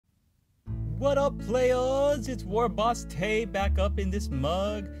What up, players? It's War Boss Tay back up in this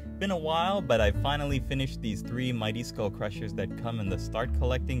mug. Been a while, but I finally finished these 3 mighty Skullcrushers that come in the Start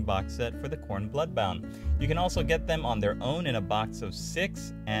Collecting box set for the Khorne Bloodbound. You can also get them on their own in a box of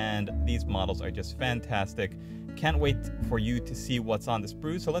 6, and these models are just fantastic. Can't wait for you to see what's on the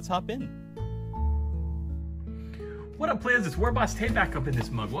sprue, so let's hop in. What up, players? It's War Boss Tay back up in this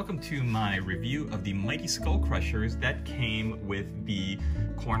mug. Welcome to my review of the mighty Skullcrushers that came with the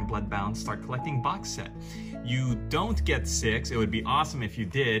Khorne Bloodbound Start Collecting box set. You don't get 6. It would be awesome if you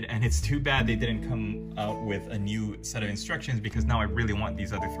did, and it's too bad they didn't come out with a new set of instructions because now I really want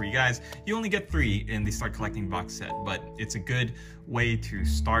these other 3 guys. You only get 3 in the Start Collecting box set, but it's a good way to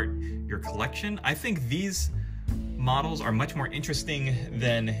start your collection. I think these models are much more interesting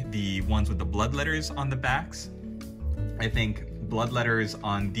than the ones with the blood letters on the backs. I think blood letters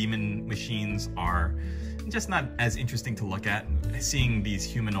on demon machines are just not as interesting to look at. Seeing these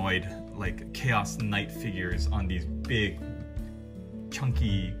humanoid, like Chaos Knight figures on these big,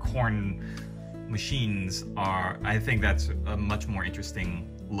 chunky Khorne machines I think that's a much more interesting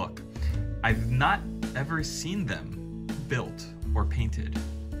look. I've not ever seen them built or painted,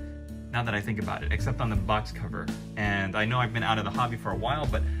 now that I think about it, except on the box cover. And I know I've been out of the hobby for a while,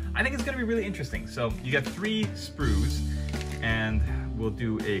 but I think it's gonna be really interesting. So you get 3 sprues, and we'll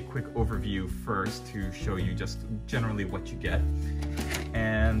do a quick overview first to show you just generally what you get.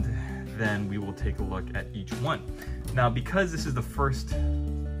 And then we will take a look at each one. Now, because this is the first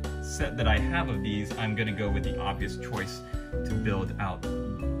set that I have of these, I'm gonna go with the obvious choice to build out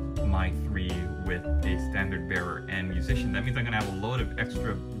my 3 with a standard bearer and musician. That means I'm gonna have a load of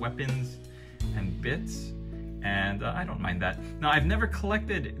extra weapons and bits, and I don't mind that. Now, I've never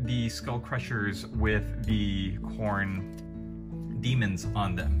collected the Skullcrushers with the Khorne demons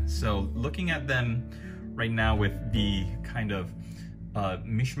on them. So looking at them right now with the kind of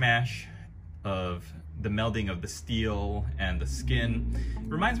mishmash of the melding of the steel and the skin,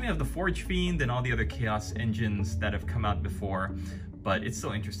 reminds me of the Forge Fiend and all the other Chaos engines that have come out before, but it's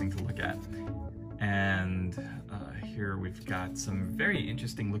still interesting to look at. And here we've got some very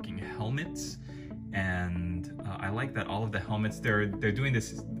interesting looking helmets, and I like that all of the helmets, they're doing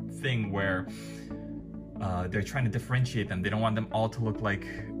this thing where they're trying to differentiate them. They don't want them all to look like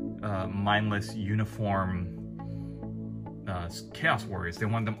mindless uniform Chaos Warriors. They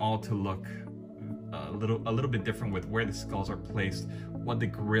want them all to look a little bit different with where the skulls are placed, what the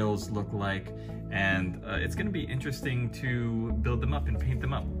grills look like, and it's going to be interesting to build them up and paint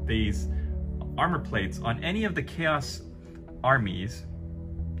them up. These armor plates on any of the Chaos armies,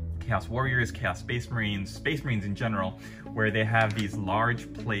 Chaos Warriors, Chaos Space Marines in general, where they have these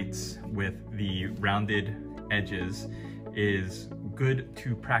large plates with the rounded edges, is good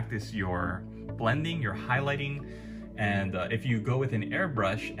to practice your blending, your highlighting. And if you go with an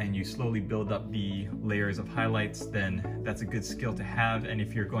airbrush and you slowly build up the layers of highlights, then that's a good skill to have. And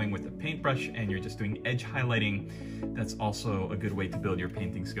if you're going with a paintbrush and you're just doing edge highlighting, that's also a good way to build your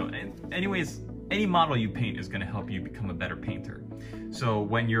painting skill. And anyways, any model you paint is going to help you become a better painter. So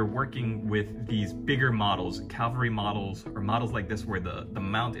when you're working with these bigger models, cavalry models, or models like this where the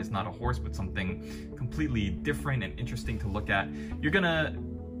mount is not a horse but something completely different and interesting to look at, you're going to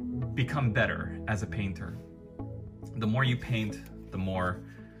become better as a painter. The more you paint, the more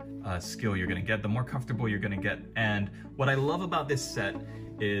skill you're going to get, the more comfortable you're going to get. And what I love about this set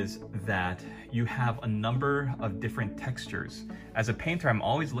is that you have a number of different textures. As a painter, I'm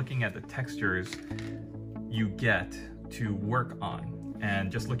always looking at the textures you get to work on.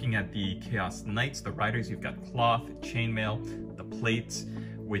 And just looking at the Chaos Knights, the riders, you've got cloth, chainmail, the plates,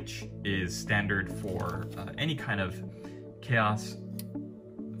 which is standard for any kind of Chaos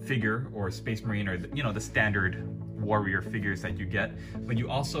figure or Space Marine, or the standard warrior figures that you get. But you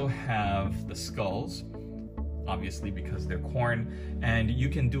also have the skulls, obviously because they're Khorne, and you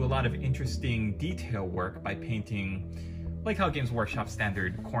can do a lot of interesting detail work by painting, like how Games Workshop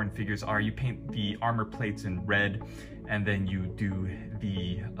standard Khorne figures are. You paint the armor plates in red, and then you do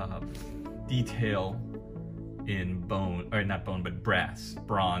the detail in bone, or not bone, but brass,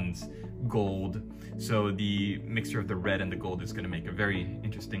 bronze, gold. So the mixture of the red and the gold is going to make a very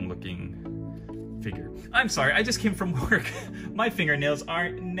interesting looking figure. I'm sorry, I just came from work. My fingernails are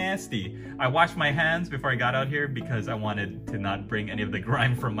nasty. I washed my hands before I got out here because I wanted to not bring any of the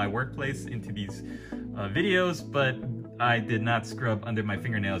grime from my workplace into these videos, but I did not scrub under my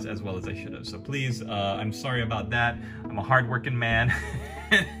fingernails as well as I should have. So please, I'm sorry about that. I'm a hard-working man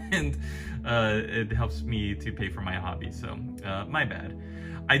and it helps me to pay for my hobby, so my bad.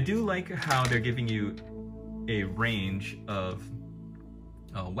 I do like how they're giving you a range of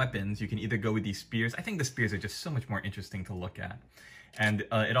weapons. You can either go with these spears. I think the spears are just so much more interesting to look at. And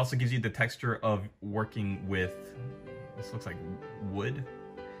it also gives you the texture of working with, this looks like wood.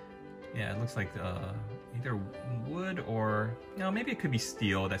 Yeah, it looks like either wood or, you know, maybe it could be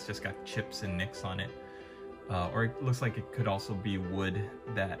steel that's just got chips and nicks on it. Or it looks like it could also be wood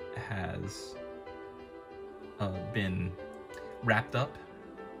that has been wrapped up.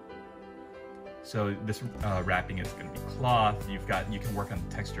 So this wrapping is going to be cloth. You can work on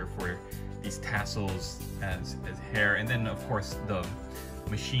the texture for these tassels as hair, and then of course the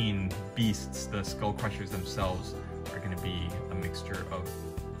machine beasts, the Skullcrushers themselves, are going to be a mixture of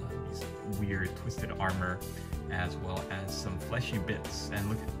these weird twisted armor as well as some fleshy bits. And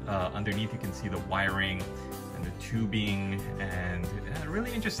look, underneath you can see the wiring and the tubing, and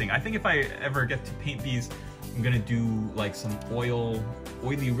really interesting. I think if I ever get to paint these, I'm gonna do like some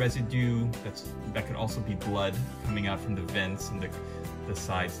oily residue that could also be blood coming out from the vents and the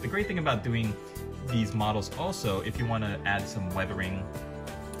sides. The great thing about doing these models also, if you want to add some weathering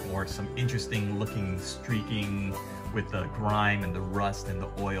or some interesting looking streaking with the grime and the rust and the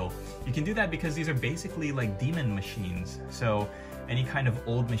oil, you can do that because these are basically like demon machines. So any kind of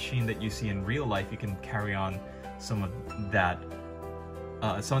old machine that you see in real life, you can carry on some of that,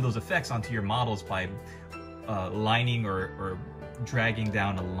 some of those effects onto your models by lining or dragging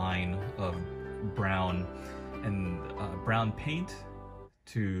down a line of brown paint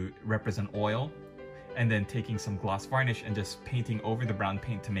to represent oil, and then taking some gloss varnish and just painting over the brown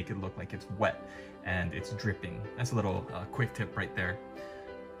paint to make it look like it's wet and it's dripping. That's a little quick tip right there.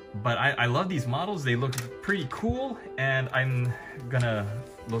 But I love these models. They look pretty cool, and I'm gonna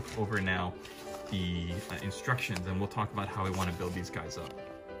look over now the instructions, and we'll talk about how we want to build these guys up.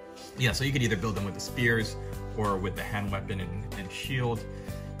 Yeah, so you could either build them with the spears or with the hand weapon and shield,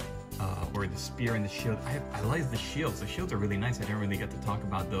 or the spear and the shield. I like the shields. The shields are really nice. I didn't really get to talk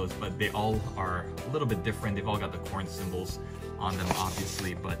about those, but they all are a little bit different. They've all got the Khorne symbols on them,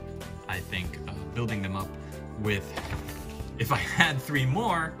 obviously, but I think building them up with, if I had 3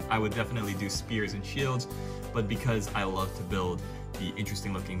 more, I would definitely do spears and shields, but because I love to build the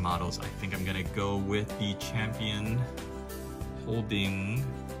interesting looking models, I think I'm gonna go with the champion holding...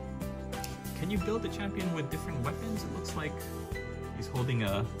 Can you build a champion with different weapons? It looks like he's holding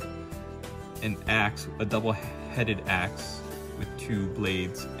an axe, a double-headed axe with 2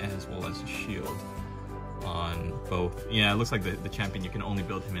 blades as well as a shield on both. Yeah, it looks like the champion, you can only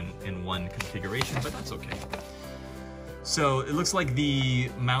build him in one configuration, but that's okay. So it looks like the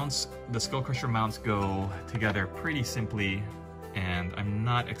mounts, the Skullcrusher mounts, go together pretty simply, and I'm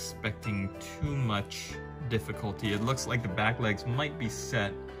not expecting too much difficulty. It looks like the back legs might be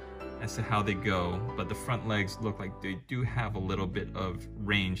set as to how they go, but the front legs look like they do have a little bit of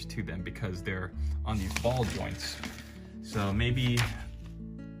range to them because they're on these ball joints. So maybe,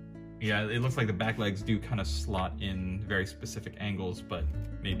 yeah, it looks like the back legs do kind of slot in very specific angles, but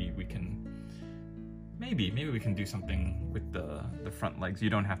maybe we can do something with the front legs. You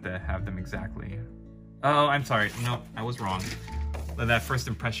don't have to have them exactly. Oh, I'm sorry, no, I was wrong. That first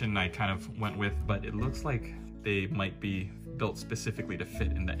impression I kind of went with, but it looks like they might be built specifically to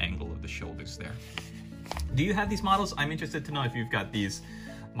fit in the angle of the shoulders there. Do you have these models? I'm interested to know if you've got these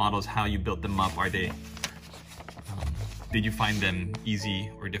models, how you built them up. Are they, did you find them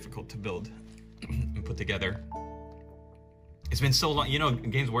easy or difficult to build and put together? It's been so long, you know,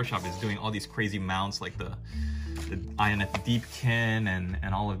 Games Workshop is doing all these crazy mounts like the INF Deepkin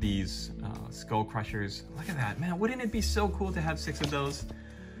and all of these Skullcrushers. Look at that, man, wouldn't it be so cool to have 6 of those?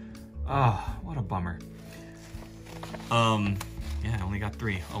 Oh, what a bummer. Yeah, I only got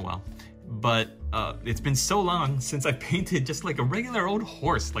 3, oh well. But it's been so long since I painted just like a regular old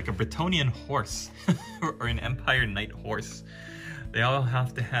horse, like a Bretonnian horse or an Empire Knight horse. They all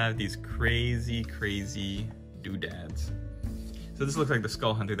have to have these crazy, crazy doodads. So this looks like the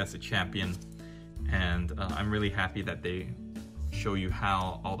Skull Hunter, that's the champion. And I'm really happy that they show you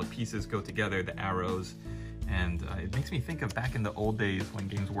how all the pieces go together, the arrows. And it makes me think of back in the old days when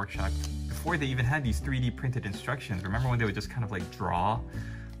Games Workshop, before they even had these 3D printed instructions. Remember when they would just kind of like draw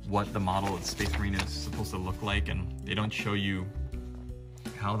what the model of Space Marine is supposed to look like, and they don't show you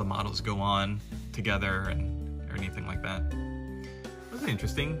how the models go on together or anything like that. This is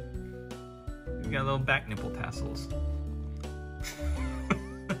interesting. You got little back nipple tassels.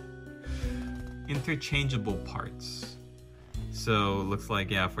 Interchangeable parts. So looks like,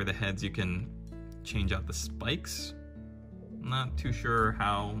 yeah, for the heads you can change out the spikes. Not too sure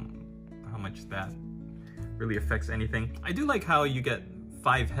how much that really affects anything. I do like how you get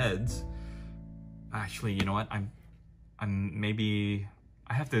 5 heads. Actually, you know what? I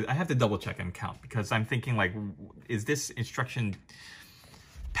have to double check and count, because I'm thinking like, is this instruction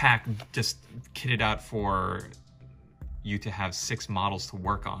pack just kitted out for you to have 6 models to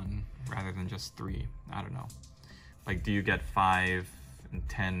work on rather than just 3. I don't know. Like, do you get 5 and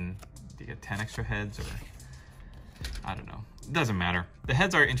 10? Do you get 10 extra heads, or I don't know. It doesn't matter. The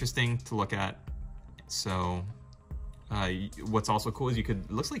heads are interesting to look at. So what's also cool is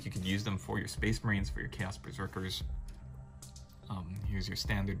looks like you could use them for your Space Marines, for your Chaos Berserkers. Here's your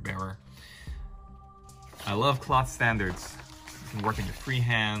standard bearer. I love cloth standards. You can work in your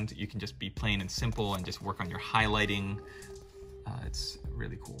freehand. You can just be plain and simple and just work on your highlighting. It's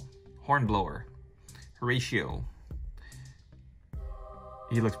really cool. Hornblower, Horatio.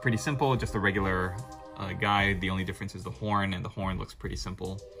 He looks pretty simple, just a regular guy. The only difference is the horn, and the horn looks pretty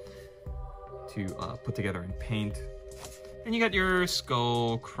simple to put together and paint. And you got your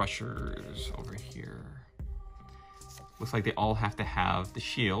Skullcrushers over here. Looks like they all have to have the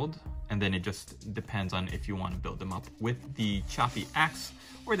shield, and then it just depends on if you want to build them up with the choppy axe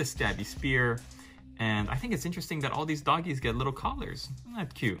or the stabby spear. And I think it's interesting that all these doggies get little collars. Isn't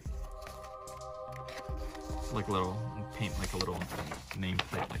that cute? Like a little, paint like a little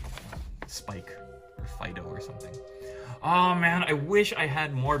nameplate, like Spike or Fido or something. Oh man, I wish I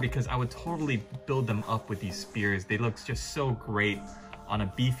had more, because I would totally build them up with these spears. They look just so great on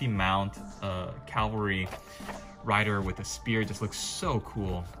a beefy mount. Cavalry rider with a spear just looks so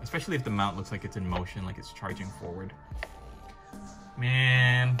cool, especially if the mount looks like it's in motion, like it's charging forward.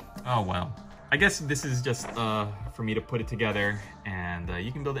 Man, oh well. I guess this is just for me to put it together, and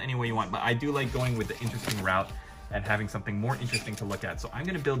you can build it any way you want, but I do like going with the interesting route and having something more interesting to look at. So I'm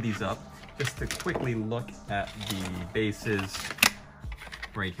gonna build these up just to quickly look at the bases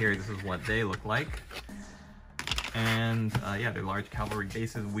right here. This is what they look like. And yeah, they're large cavalry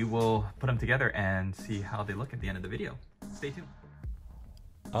bases. We will put them together and see how they look at the end of the video. Stay tuned.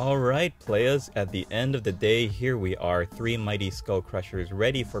 All right, players, at the end of the day, here we are, 3 mighty Skullcrushers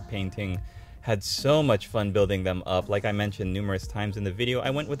ready for painting. Had so much fun building them up. Like I mentioned numerous times in the video, I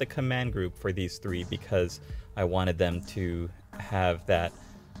went with a command group for these 3 because I wanted them to have that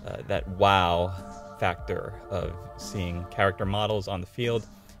wow factor of seeing character models on the field.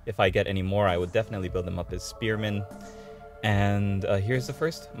 If I get any more, I would definitely build them up as spearmen. And here's the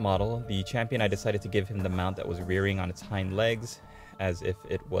first model. The champion, I decided to give him the mount that was rearing on its hind legs, as if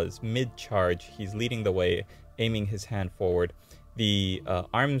it was mid-charge. He's leading the way, aiming his hand forward. The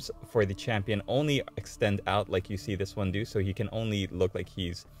arms for the champion only extend out like you see this one do, so he can only look like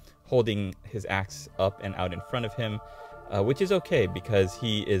he's holding his axe up and out in front of him, which is okay, because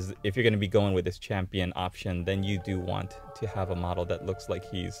he is, if you're going to be going with this champion option, then you do want to have a model that looks like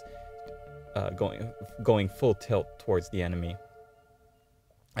he's going full tilt towards the enemy.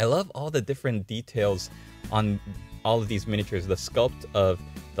 I love all the different details on all of these miniatures. The sculpt of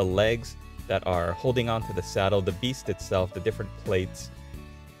the legs that are holding onto the saddle, the beast itself, the different plates.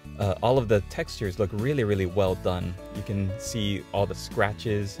 All of the textures look really, really well done. You can see all the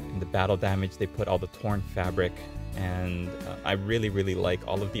scratches and the battle damage. They put all the torn fabric, and I really, really like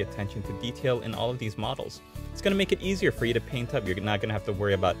all of the attention to detail in all of these models. It's going to make it easier for you to paint up. You're not going to have to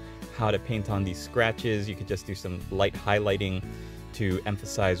worry about how to paint on these scratches. You could just do some light highlighting to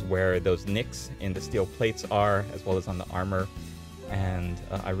emphasize where those nicks in the steel plates are, as well as on the armor. And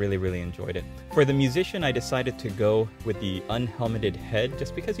I really, really enjoyed it. For the musician, I decided to go with the unhelmeted head,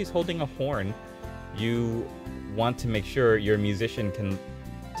 just because he's holding a horn. You want to make sure your musician can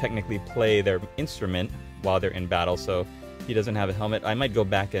technically play their instrument while they're in battle, so he doesn't have a helmet. I might go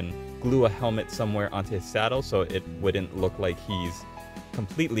back and glue a helmet somewhere onto his saddle so it wouldn't look like he's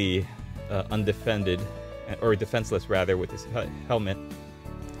completely undefended, or defenseless rather, with his helmet.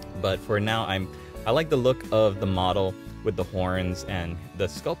 But for now, I like the look of the model with the horns and the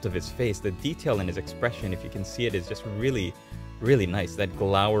sculpt of his face. The detail in his expression, if you can see it, is just really, really nice. That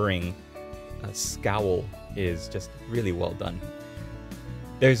glowering scowl is just really well done.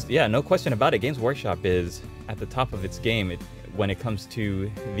 There's, yeah, no question about it. Games Workshop is at the top of its game when it comes to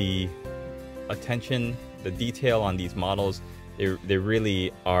the attention, the detail on these models. They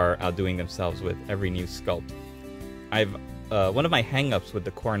really are outdoing themselves with every new sculpt. One of my hang-ups with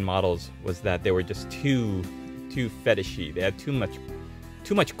the Khorne models was that they were just too fetishy. They had too much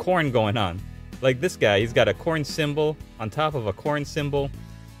Khorne going on. Like this guy, he's got a Khorne symbol on top of a Khorne symbol.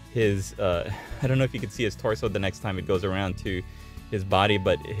 His I don't know if you can see his torso the next time it goes around to his body,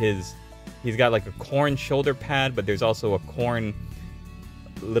 but he's got like a Khorne shoulder pad, but there's also a Khorne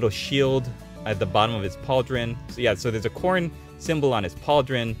little shield at the bottom of his pauldron. So yeah, so there's a Khorne symbol on his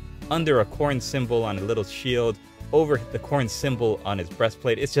pauldron, under a Khorne symbol on a little shield, over the Khorne symbol on his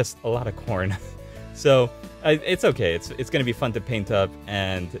breastplate. It's just a lot of Khorne. So it's okay. It's going to be fun to paint up,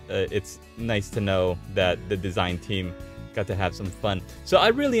 and it's nice to know that the design team got to have some fun. So I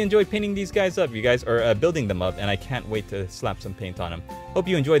really enjoyed painting these guys up. You guys are building them up, and I can't wait to slap some paint on them. Hope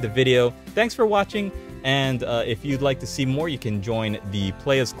you enjoyed the video. Thanks for watching, and if you'd like to see more, you can join the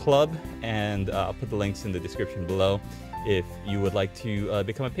Players Club, and I'll put the links in the description below if you would like to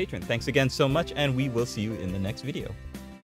become a patron. Thanks again so much, and we will see you in the next video.